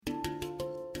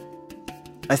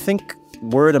I think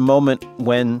we're at a moment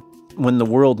when the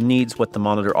world needs what the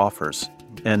Monitor offers,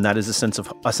 and that is a sense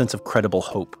of credible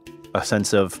hope, a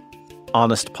sense of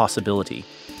honest possibility.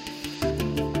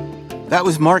 That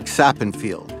was Mark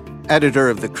Sappenfield, editor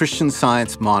of the Christian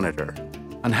Science Monitor,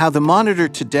 on how the Monitor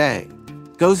today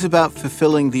goes about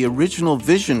fulfilling the original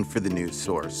vision for the news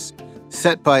source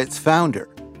set by its founder,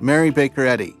 Mary Baker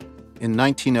Eddy, in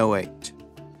 1908.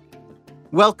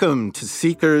 Welcome to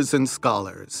Seekers and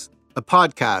Scholars, a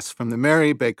podcast from the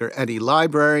Mary Baker Eddy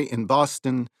Library in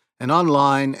Boston and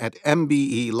online at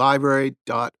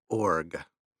mbelibrary.org.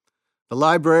 The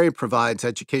library provides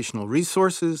educational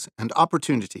resources and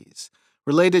opportunities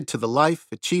related to the life,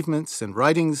 achievements, and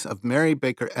writings of Mary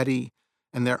Baker Eddy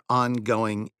and their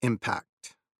ongoing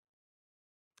impact.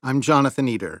 I'm Jonathan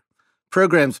Eder,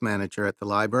 Programs Manager at the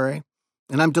library,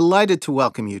 and I'm delighted to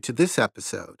welcome you to this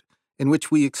episode in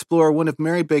which we explore one of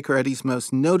Mary Baker Eddy's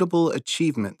most notable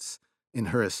achievements in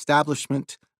her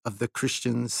establishment of the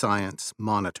Christian Science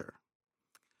Monitor.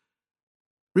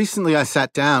 Recently, I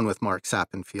sat down with Mark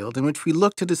Sappenfield, in which we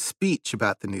looked at a speech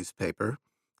about the newspaper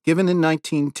given in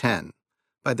 1910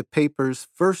 by the paper's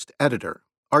first editor,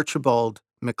 Archibald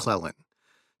McClellan,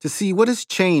 to see what has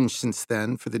changed since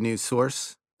then for the news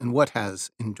source and what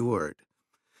has endured.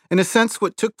 In a sense,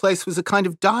 what took place was a kind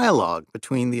of dialogue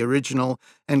between the original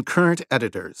and current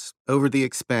editors over the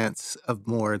expanse of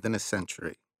more than a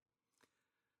century.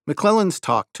 McClellan's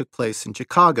talk took place in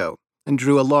Chicago and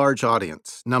drew a large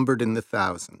audience, numbered in the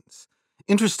thousands,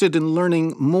 interested in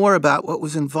learning more about what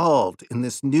was involved in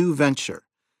this new venture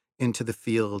into the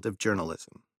field of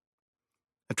journalism.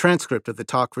 A transcript of the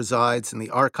talk resides in the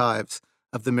archives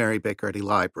of the Mary Baker Eddy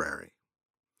Library.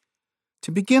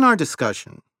 To begin our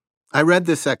discussion, I read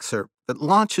this excerpt that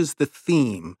launches the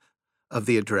theme of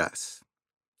the address.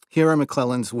 Here are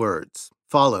McClellan's words,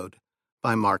 followed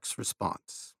by Mark's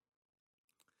response.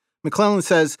 McClellan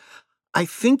says, "I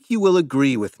think you will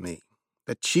agree with me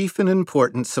that chief in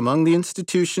importance among the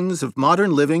institutions of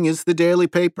modern living is the daily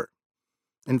paper.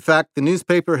 In fact, the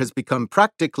newspaper has become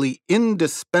practically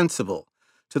indispensable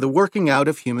to the working out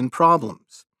of human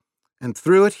problems, and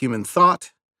through it human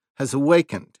thought has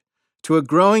awakened to a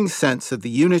growing sense of the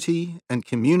unity and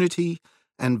community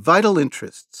and vital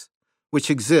interests which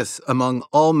exists among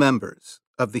all members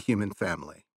of the human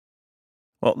family."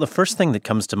 Well, the first thing that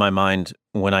comes to my mind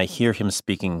when I hear him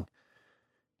speaking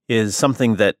is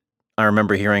something that I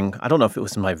remember hearing. I don't know if it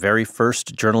was in my very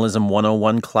first Journalism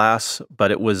 101 class,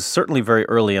 but it was certainly very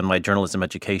early in my journalism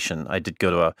education. I did go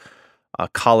to a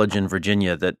college in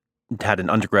Virginia that had an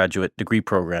undergraduate degree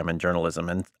program in journalism.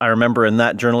 And I remember in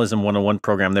that Journalism 101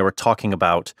 program, they were talking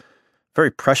about,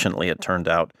 very presciently it turned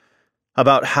out,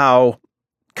 about how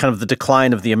kind of the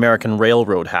decline of the American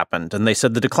railroad happened. And they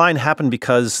said the decline happened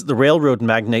because the railroad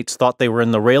magnates thought they were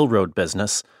in the railroad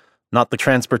business, not the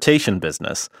transportation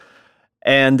business.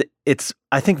 And it's,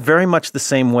 I think, very much the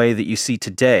same way that you see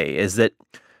today, is that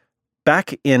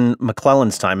back in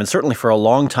McClellan's time, and certainly for a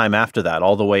long time after that,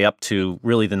 all the way up to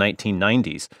really the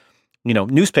 1990s,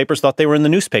 newspapers thought they were in the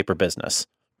newspaper business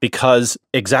because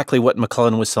exactly what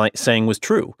McClellan was saying was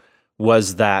true,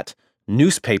 was that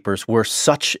newspapers were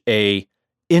such a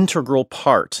integral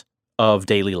part of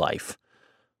daily life.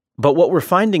 But what we're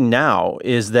finding now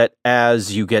is that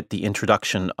as you get the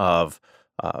introduction of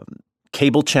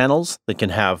cable channels that can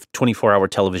have 24-hour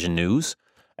television news,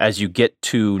 as you get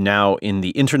to now in the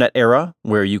internet era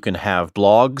where you can have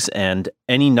blogs and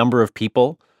any number of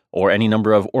people or any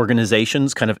number of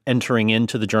organizations kind of entering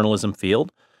into the journalism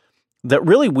field, that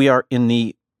really we are in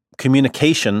the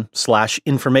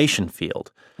communication/information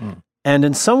field. And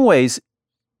in some ways,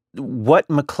 what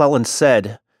McClellan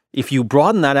said, if you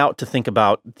broaden that out to think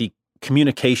about the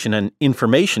communication and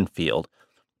information field,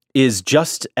 is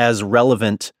just as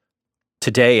relevant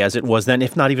today as it was then,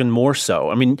 if not even more so.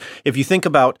 I mean, if you think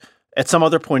about, at some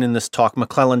other point in this talk,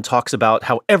 McClellan talks about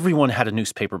how everyone had a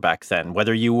newspaper back then,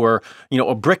 whether you were,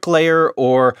 a bricklayer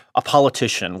or a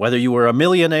politician, whether you were a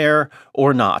millionaire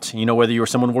or not, whether you were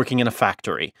someone working in a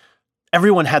factory.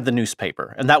 Everyone had the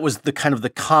newspaper, and that was a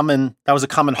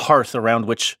common hearth around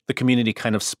which the community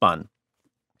kind of spun.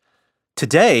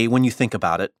 Today, when you think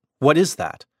about it, what is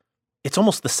that? It's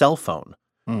almost the cell phone.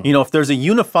 If there's a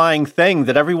unifying thing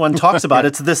that everyone talks about,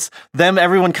 it's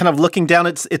everyone kind of looking down,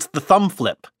 it's the thumb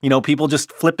flip, people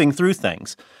just flipping through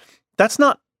things. That's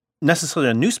not necessarily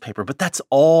a newspaper, but that's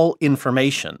all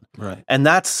information. Right. And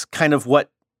that's kind of what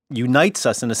unites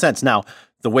us in a sense. Now,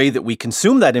 the way that we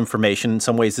consume that information in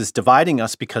some ways is dividing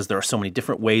us because there are so many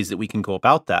different ways that we can go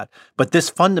about that. But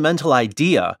this fundamental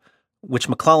idea, which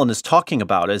McClellan is talking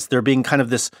about, is there being kind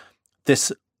of this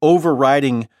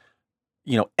overriding,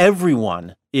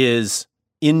 everyone is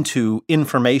into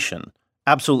information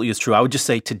absolutely is true. I would just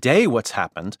say today what's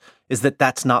happened is that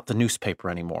that's not the newspaper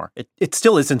anymore. It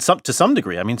still is to some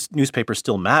degree. I mean, newspapers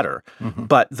still matter. Mm-hmm.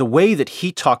 But the way that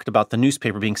he talked about the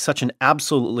newspaper being such an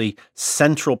absolutely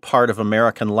central part of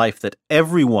American life that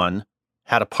everyone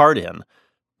had a part in,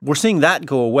 we're seeing that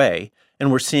go away,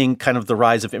 and we're seeing kind of the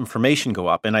rise of information go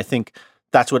up. And I think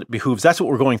that's what it behooves. That's what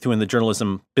we're going through in the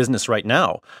journalism business right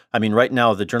now. I mean, right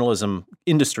now, the journalism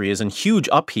industry is in huge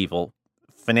upheaval,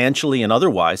 financially and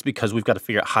otherwise, because we've got to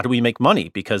figure out how do we make money,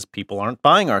 because people aren't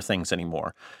buying our things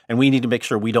anymore. And we need to make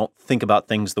sure we don't think about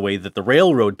things the way that the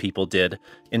railroad people did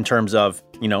in terms of,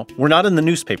 we're not in the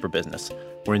newspaper business.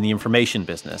 We're in the information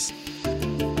business.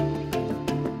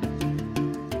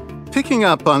 Picking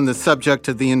up on the subject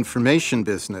of the information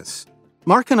business,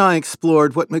 Mark and I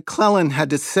explored what McClellan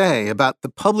had to say about the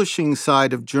publishing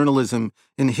side of journalism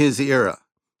in his era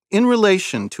in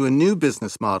relation to a new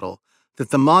business model that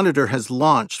the Monitor has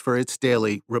launched for its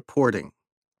daily reporting.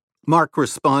 Mark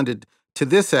responded to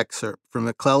this excerpt from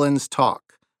McClellan's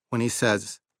talk when he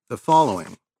says the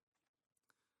following.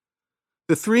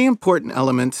 The three important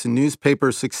elements in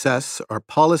newspaper success are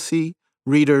policy,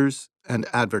 readers, and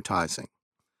advertising.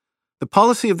 The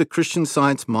policy of the Christian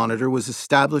Science Monitor was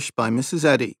established by Mrs.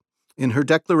 Eddy in her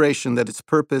declaration that its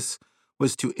purpose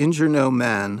was to injure no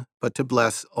man, but to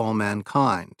bless all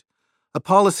mankind, a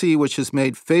policy which has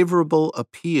made favorable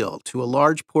appeal to a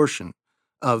large portion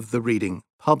of the reading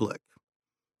public.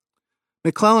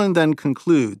 McClellan then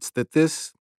concludes that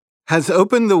this has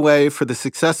opened the way for the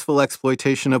successful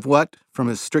exploitation of what, from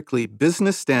a strictly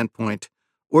business standpoint,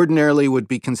 ordinarily would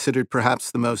be considered perhaps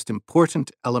the most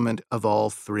important element of all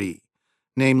three,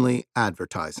 namely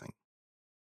advertising.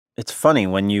 It's funny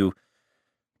when you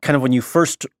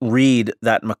first read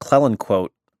that McClellan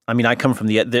quote. I mean, I come from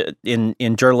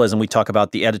in journalism, we talk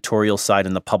about the editorial side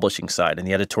and the publishing side. And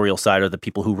the editorial side are the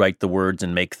people who write the words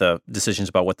and make the decisions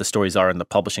about what the stories are, and the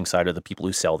publishing side are the people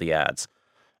who sell the ads.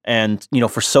 And,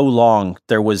 for so long,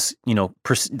 there was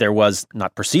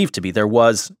not perceived to be, there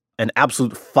was an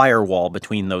absolute firewall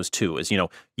between those two. Is,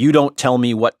 you don't tell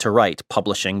me what to write,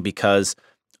 publishing, because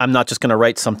I'm not just going to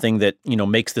write something that,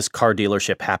 makes this car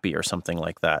dealership happy or something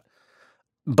like that.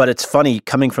 But it's funny,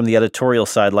 coming from the editorial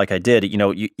side like I did,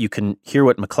 you can hear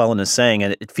what McClellan is saying,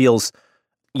 and it feels,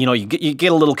 you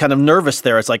get a little kind of nervous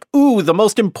there. It's like, ooh, the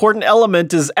most important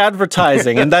element is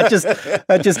advertising, and that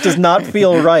just does not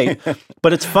feel right.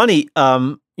 But it's funny,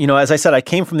 as I said, I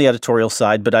came from the editorial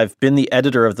side, but I've been the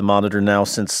editor of the Monitor now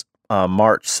since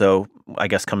March, so I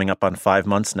guess coming up on 5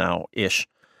 months now-ish.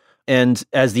 And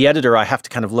as the editor, I have to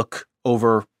kind of look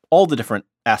over all the different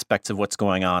aspects of what's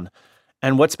going on.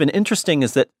 And what's been interesting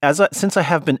is that since I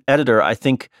have been editor, I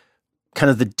think kind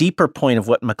of the deeper point of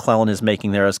what McClellan is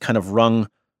making there has kind of rung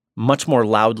much more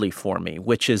loudly for me,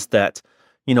 which is that,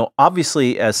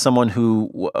 obviously as someone who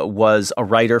was a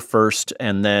writer first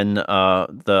and then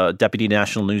the deputy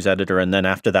national news editor, and then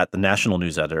after that, the national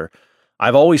news editor,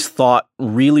 I've always thought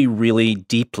really, really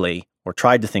deeply, or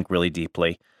tried to think really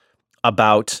deeply,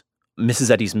 about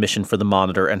Mrs. Eddy's mission for the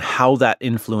Monitor and how that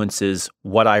influences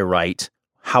what I write,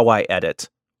 how I edit,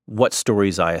 what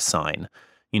stories I assign,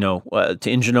 to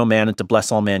injure no man and to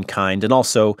bless all mankind, and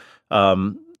also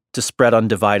to spread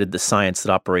undivided the science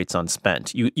that operates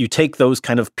unspent. You take those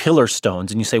kind of pillar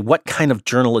stones and you say, what kind of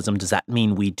journalism does that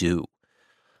mean we do?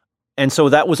 And so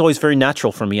that was always very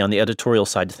natural for me on the editorial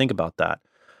side to think about that.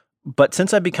 But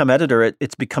since I've become editor,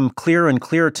 it's become clearer and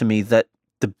clearer to me that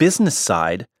the business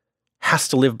side has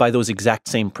to live by those exact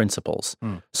same principles.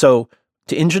 So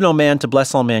to injure no man, to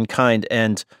bless all mankind,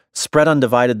 and spread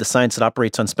undivided the science that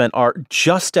operates unspent are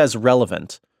just as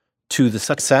relevant to the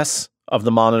success of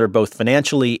the Monitor, both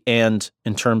financially and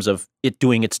in terms of it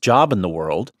doing its job in the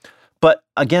world. But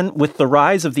again, with the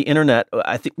rise of the internet,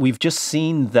 I think we've just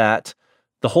seen that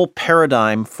the whole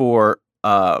paradigm for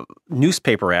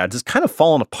newspaper ads has kind of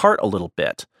fallen apart a little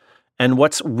bit. And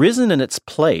what's risen in its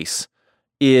place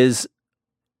is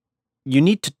you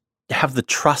need to have the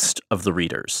trust of the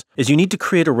readers, is you need to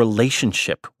create a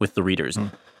relationship with the readers.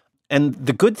 And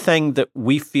the good thing that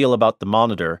we feel about the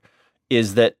Monitor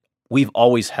is that we've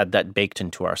always had that baked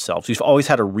into ourselves. We've always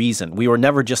had a reason. We were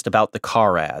never just about the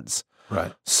car ads.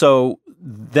 Right. So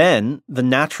then the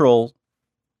natural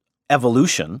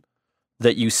evolution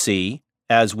that you see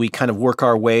as we kind of work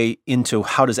our way into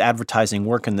how does advertising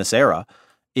work in this era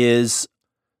is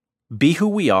be who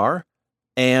we are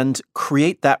and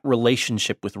create that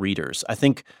relationship with readers. I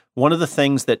think one of the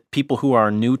things that people who are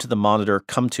new to the Monitor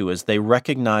come to is they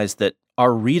recognize that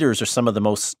our readers are some of the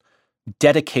most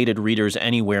dedicated readers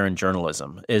anywhere in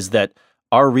journalism, is that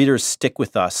our readers stick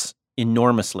with us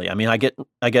enormously. I mean, I get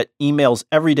emails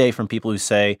every day from people who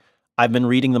say, I've been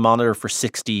reading the Monitor for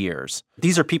 60 years.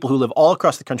 These are people who live all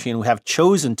across the country and who have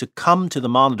chosen to come to the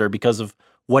Monitor because of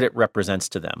what it represents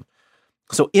to them.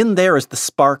 So in there is the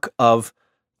spark of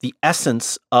the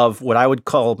essence of what I would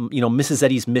call, Mrs.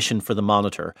 Eddy's mission for the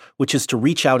Monitor, which is to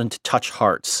reach out and to touch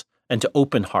hearts and to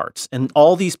open hearts. And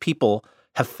all these people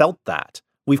have felt that.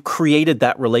 We've created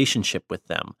that relationship with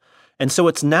them. And so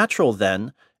it's natural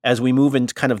then, as we move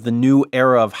into kind of the new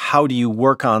era of how do you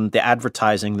work on the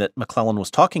advertising that McClellan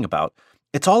was talking about,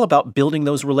 it's all about building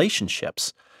those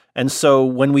relationships. And so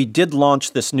when we did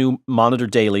launch this new Monitor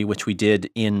Daily, which we did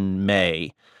in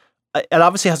May, it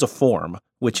obviously has a form,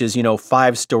 which is,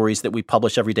 5 stories that we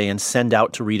publish every day and send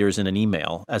out to readers in an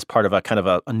email as part of a kind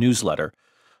of a newsletter.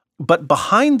 But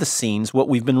behind the scenes, what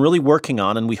we've been really working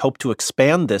on, and we hope to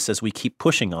expand this as we keep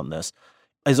pushing on this,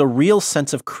 is a real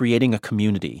sense of creating a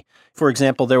community. For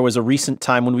example, there was a recent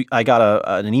time when I got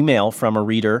an email from a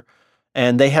reader,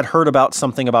 and they had heard about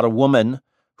something about a woman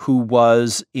who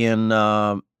was living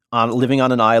on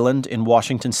an island in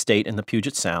Washington State in the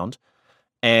Puget Sound.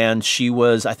 And she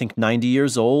was, I think, 90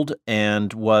 years old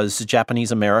and was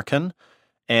Japanese American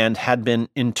and had been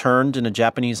interned in a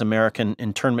Japanese American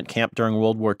internment camp during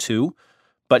World War II.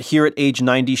 But here at age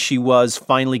 90, she was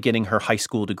finally getting her high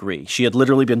school degree. She had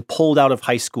literally been pulled out of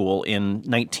high school in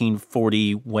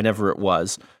 1940, whenever it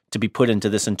was, to be put into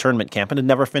this internment camp and had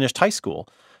never finished high school.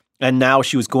 And now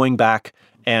she was going back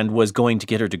and was going to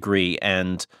get her degree.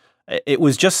 And it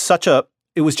was just such a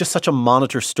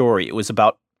Monitor story. It was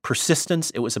about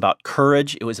persistence. It was about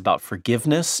courage. It was about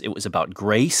forgiveness. It was about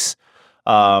grace.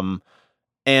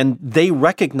 And they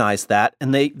recognized that,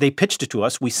 and they pitched it to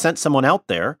us. We sent someone out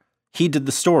there. He did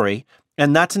the story,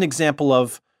 and that's an example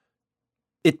of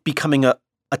it becoming a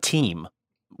team.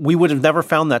 We would have never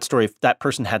found that story if that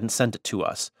person hadn't sent it to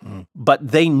us. But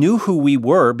they knew who we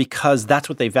were because that's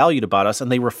what they valued about us,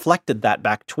 and they reflected that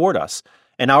back toward us.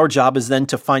 And our job is then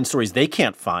to find stories they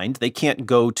can't find. They can't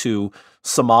go to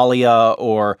Somalia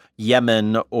or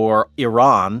Yemen or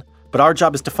Iran, but our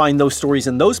job is to find those stories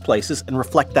in those places and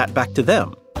reflect that back to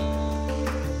them.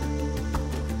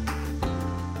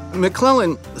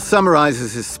 McClellan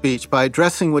summarizes his speech by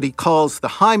addressing what he calls the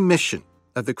high mission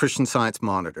of the Christian Science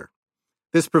Monitor.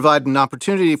 This provided an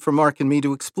opportunity for Mark and me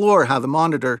to explore how the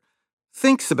Monitor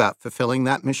thinks about fulfilling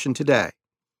that mission today.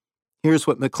 Here's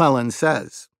what McClellan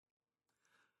says.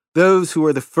 Those who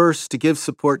are the first to give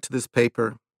support to this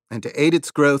paper and to aid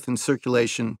its growth and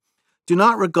circulation do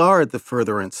not regard the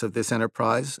furtherance of this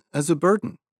enterprise as a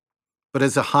burden, but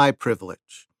as a high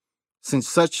privilege, since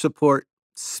such support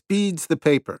speeds the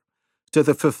paper to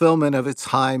the fulfillment of its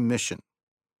high mission,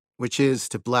 which is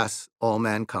to bless all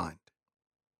mankind.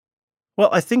 Well,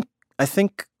 I think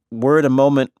we're at a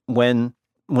moment when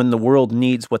the world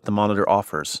needs what the Monitor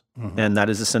offers, and that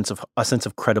is a sense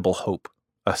of credible hope,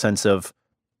 a sense of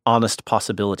honest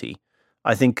possibility.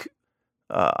 I think,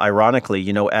 ironically,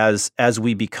 as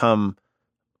we become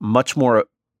much more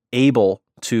able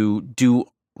to do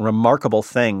remarkable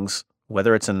things,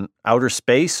 whether it's in outer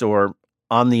space or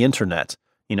on the internet,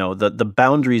 the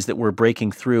boundaries that we're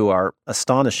breaking through are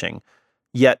astonishing.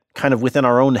 Yet, kind of within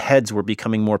our own heads, we're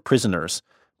becoming more prisoners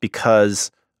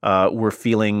because we're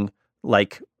feeling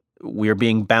like we're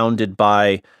being bounded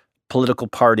by political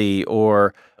party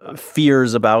or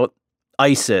fears about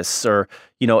ISIS, or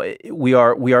we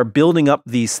are building up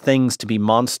these things to be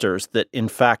monsters that, in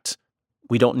fact,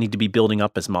 we don't need to be building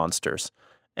up as monsters.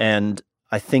 And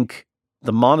I think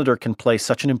the Monitor can play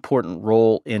such an important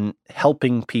role in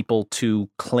helping people to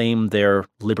claim their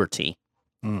liberty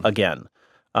again.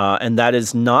 And that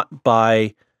is not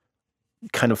by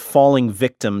kind of falling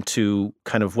victim to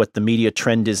kind of what the media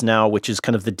trend is now, which is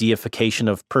kind of the deification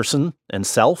of person and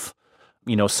self.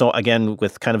 So again,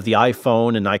 with kind of the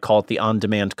iPhone, and I call it the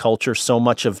on-demand culture, so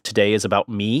much of today is about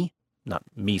me, not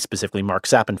me specifically, Mark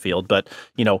Sappenfield, but,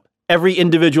 every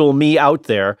individual me out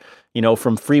there,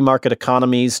 from free market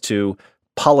economies to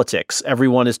politics,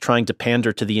 everyone is trying to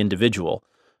pander to the individual.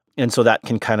 And so that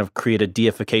can kind of create a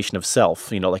deification of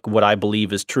self, like what I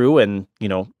believe is true and,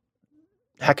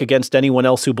 heck against anyone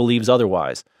else who believes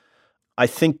otherwise. I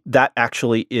think that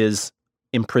actually is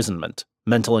imprisonment,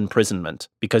 mental imprisonment,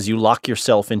 because you lock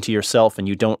yourself into yourself and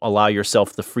you don't allow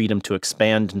yourself the freedom to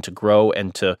expand and to grow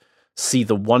and to see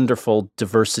the wonderful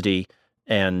diversity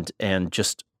and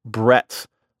just breadth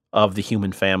of the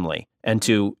human family, and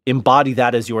to embody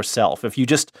that as yourself. If you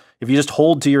just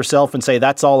hold to yourself and say,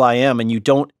 that's all I am, and you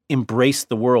don't embrace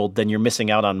the world, then you're missing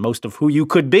out on most of who you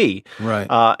could be. Right.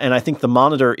 And I think the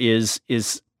Monitor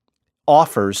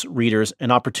offers readers an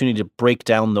opportunity to break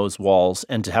down those walls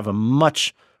and to have a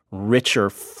much richer,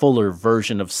 fuller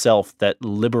version of self that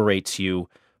liberates you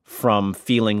from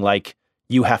feeling like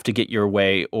you have to get your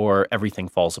way or everything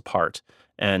falls apart.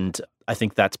 And I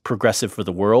think that's progressive for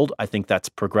the world. I think that's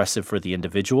progressive for the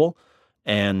individual.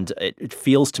 And it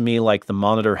feels to me like the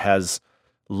Monitor has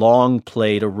long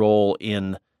played a role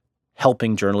in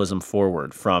helping journalism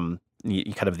forward, from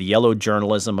kind of the yellow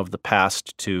journalism of the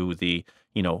past to the,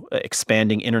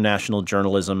 expanding international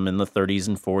journalism in the 30s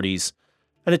and 40s.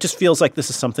 And it just feels like this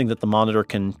is something that the Monitor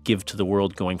can give to the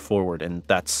world going forward. And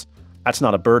that's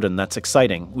not a burden. That's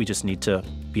exciting. We just need to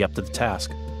be up to the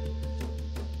task.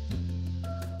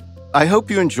 I hope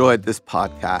you enjoyed this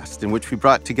podcast, in which we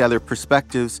brought together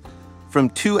perspectives from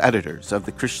two editors of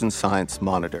the Christian Science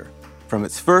Monitor. From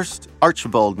its first,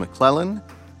 Archibald McClellan,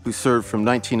 who served from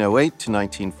 1908 to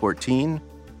 1914,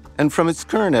 and from its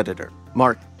current editor,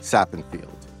 Mark Sappenfield.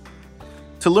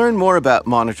 To learn more about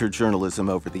Monitor journalism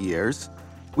over the years,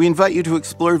 we invite you to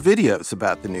explore videos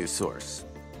about the news source.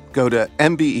 Go to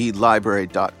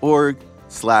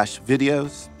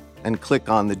mbelibrary.org/videos and click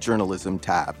on the Journalism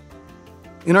tab.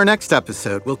 In our next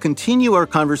episode, we'll continue our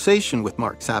conversation with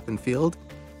Mark Sappenfield,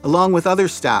 along with other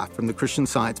staff from the Christian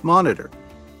Science Monitor,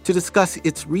 to discuss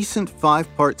its recent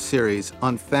 5-part series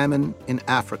on famine in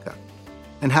Africa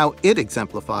and how it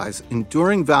exemplifies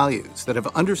enduring values that have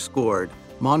underscored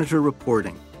Monitor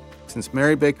reporting since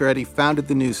Mary Baker Eddy founded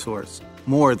the news source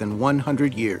more than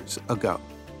 100 years ago.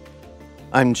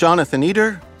 I'm Jonathan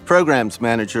Eder, Programs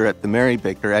Manager at the Mary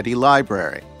Baker Eddy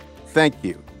Library. Thank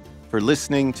you for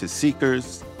listening to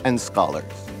Seekers and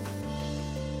Scholars.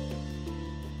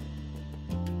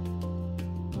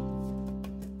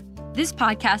 This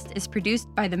podcast is produced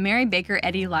by the Mary Baker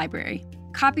Eddy Library.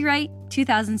 Copyright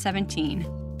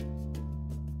 2017.